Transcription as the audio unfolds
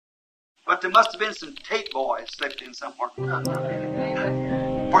But there must have been some tape boys slipped in somewhere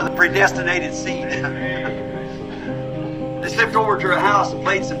for the predestinated seed. They slipped over to her house and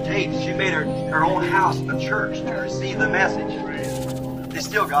played some tapes. She made her own house a church to receive the message. They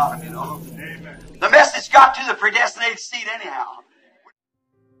still got them, you know. The message got to the predestinated seed anyhow.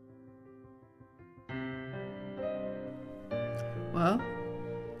 Well,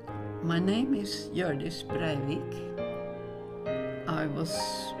 my name is Hjordis Breivik. I was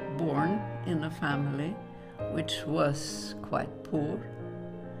born in a family which was quite poor,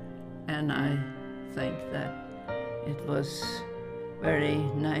 and I think that it was very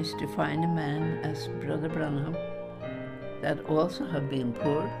nice to find a man as Brother Branham that also have been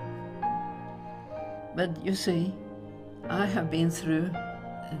poor. But you see, I have been through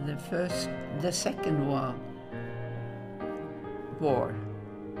the second war,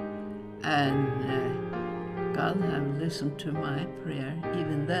 and God have listened to my prayer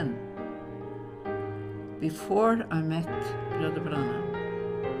even then. Before I met Brother Branham,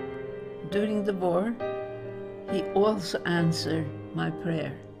 during the war, he also answered my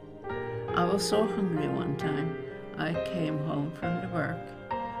prayer. I was so hungry one time, I came home from the work,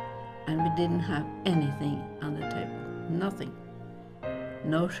 and we didn't have anything on the table, nothing.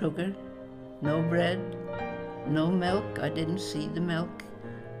 No sugar, no bread, no milk. I didn't see the milk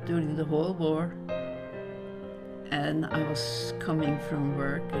during the whole war. And I was coming from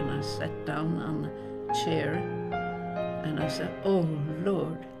work, and I sat down on a chair, and I said, "Oh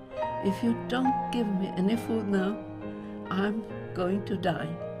Lord, if you don't give me any food now, I'm going to die."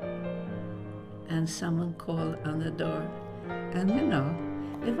 And someone called on the door, and you know,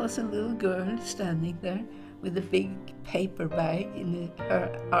 it was a little girl standing there with a big paper bag in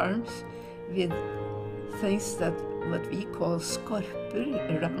her arms with things that what we call skorper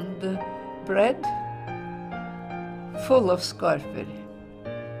around the bread, full of skorper.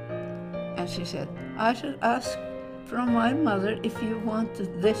 And she said, "I should ask from my mother if you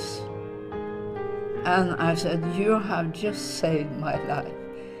wanted this." And I said, "You have just saved my life."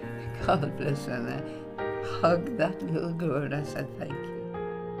 God bless her. And I hugged that little girl. I said, "Thank you."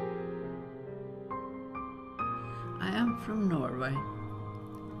 I am from Norway.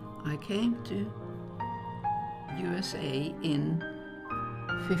 I came to USA in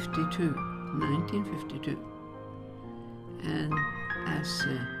 1952, and as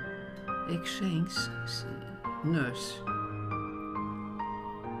an exchange nurse.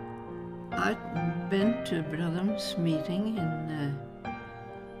 I went to Branham's meeting in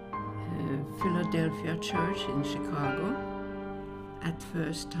Philadelphia Church in Chicago at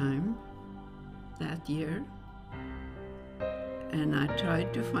first time that year, and I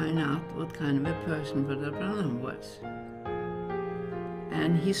tried to find out what kind of a person Brother Branham was.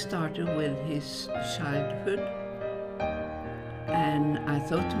 And he started with his childhood, and I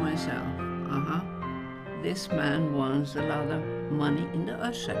thought to myself, this man wants a lot of money in the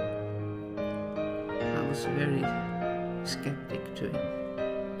usher. I was very skeptic to him.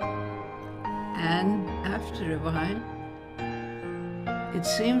 And after a while, it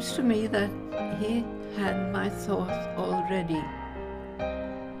seems to me that he had my thought already,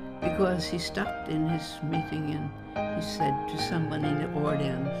 because he stopped in his meeting and he said to someone in the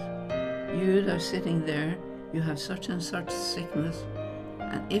audience, "You that are sitting there, you have such and such sickness,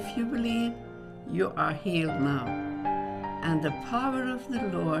 and if you believe, you are healed now." And the power of the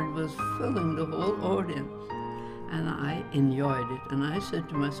Lord was filling the whole audience, and I enjoyed it. And I said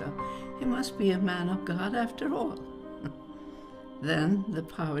to myself, he must be a man of God after all. Then the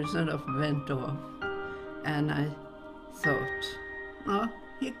power sort of went off, and I thought, oh,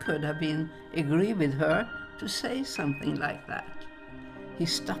 he could have been agree with her to say something like that. He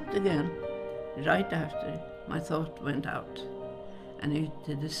stopped again, right after my thought went out. And he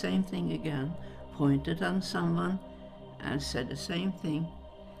did the same thing again, pointed on someone and said the same thing.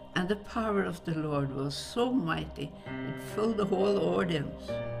 And the power of the Lord was so mighty, it filled the whole audience.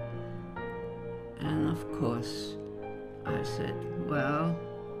 And of course, I said, well,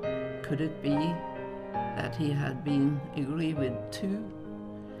 could it be that he had been agreed with too?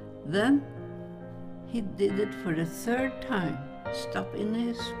 Then he did it for the third time, stopped in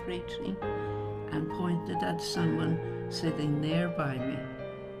his preaching and pointed at someone sitting nearby me.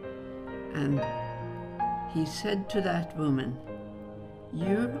 And he said to that woman,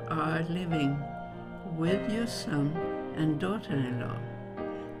 "You are living with your son and daughter-in-law.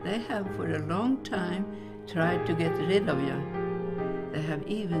 They have for a long time tried to get rid of you. They have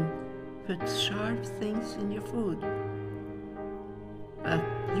even put sharp things in your food. But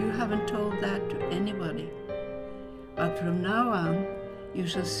you haven't told that to anybody. But from now on, you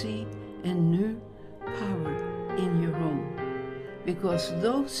shall see a new power in your home, because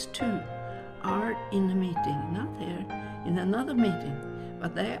those two are in a meeting, not here, in another meeting,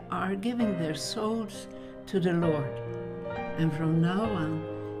 but they are giving their souls to the Lord. And from now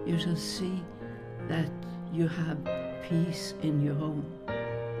on, you shall see that you have peace in your home.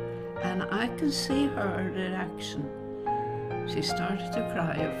 And I can see her reaction. She started to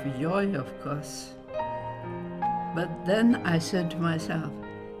cry of joy, of course. But then I said to myself,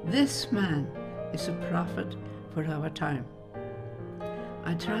 this man is a prophet for our time.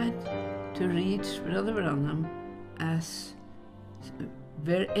 I tried to reach Brother Branham as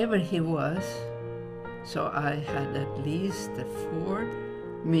wherever he was, so I had at least 4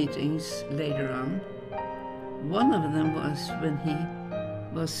 meetings later on. One of them was when he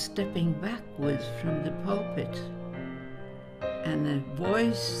was stepping backwards from the pulpit, and a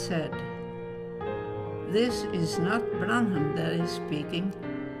voice said, "This is not Branham that is speaking,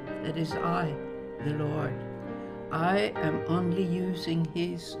 that is I, the Lord. I am only using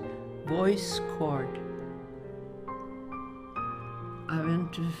his voice cord." I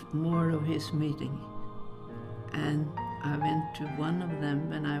went to more of his meeting, and I went to one of them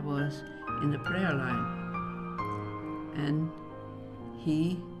when I was in the prayer line, and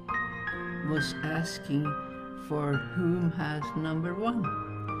he was asking for whom has number 1.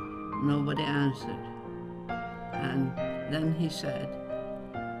 Nobody answered. And then he said,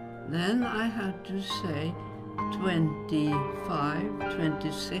 then I had to say 25,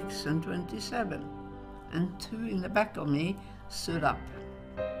 26, and 27. And 2 in the back of me stood up.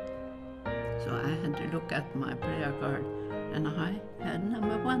 So I had to look at my prayer card, and I had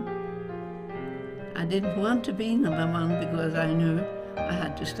number 1. I didn't want to be number 1 because I knew I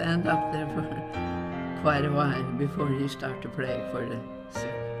had to stand up there for quite a while before you start to pray for the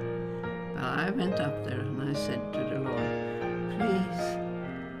sick. But I went up there and I said to the Lord, please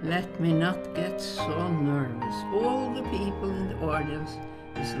let me not get so nervous. All the people in the audience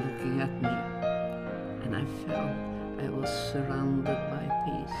is looking at me. And I felt I was surrounded by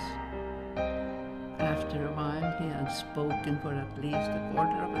peace. After a while, he had spoken for at least a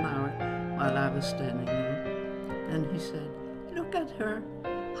quarter of an hour while I was standing there. And he said, look at her,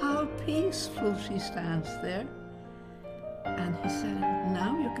 how peaceful she stands there. And he said,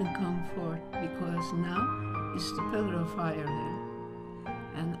 now you can come forth, because now is the pillar of fire there.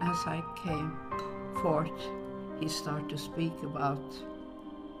 And as I came forth, he started to speak about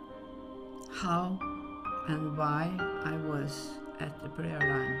how and why I was at the prayer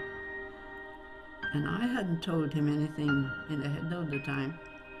line. And I hadn't told him anything in the head of the time.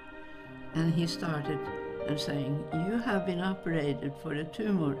 And he started saying, you have been operated for a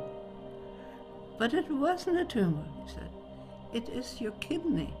tumor. But it wasn't a tumor, he said. It is your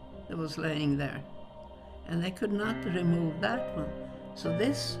kidney that was laying there. And they could not remove that one. So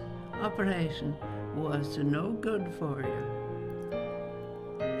this operation was no good for you.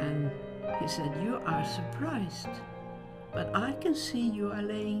 And he said, you are surprised, but I can see you are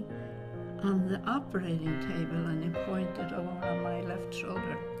laying on the operating table, and he pointed over on my left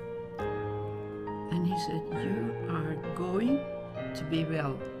shoulder. And he said, you are going to be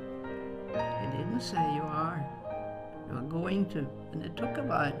well. He didn't say you are going to. And it took a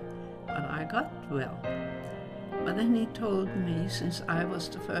while, but I got well. But then he told me, since I was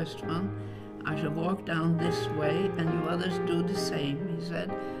the first one, I should walk down this way and you others do the same, he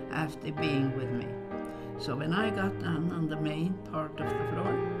said, after being with me. So when I got down on the main part of the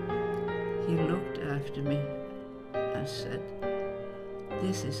floor, he looked after me and said,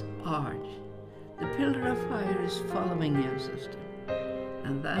 this is art. The pillar of fire is following you, sister.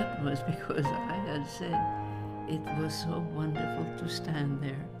 And that was because I had said it was so wonderful to stand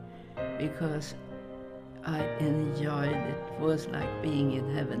there, because I enjoyed it. It was like being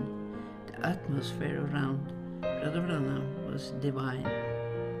in heaven. The atmosphere around Brother Branham was divine.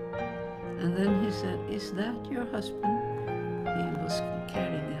 And then he said, is that your husband? He was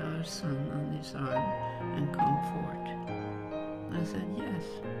carrying our son on his arm and come forth. I said, yes.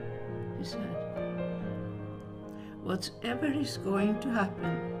 He said, whatever is going to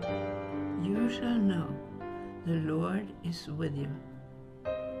happen, you shall know the Lord is with you.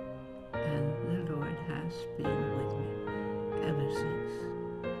 And the Lord has been with me ever since.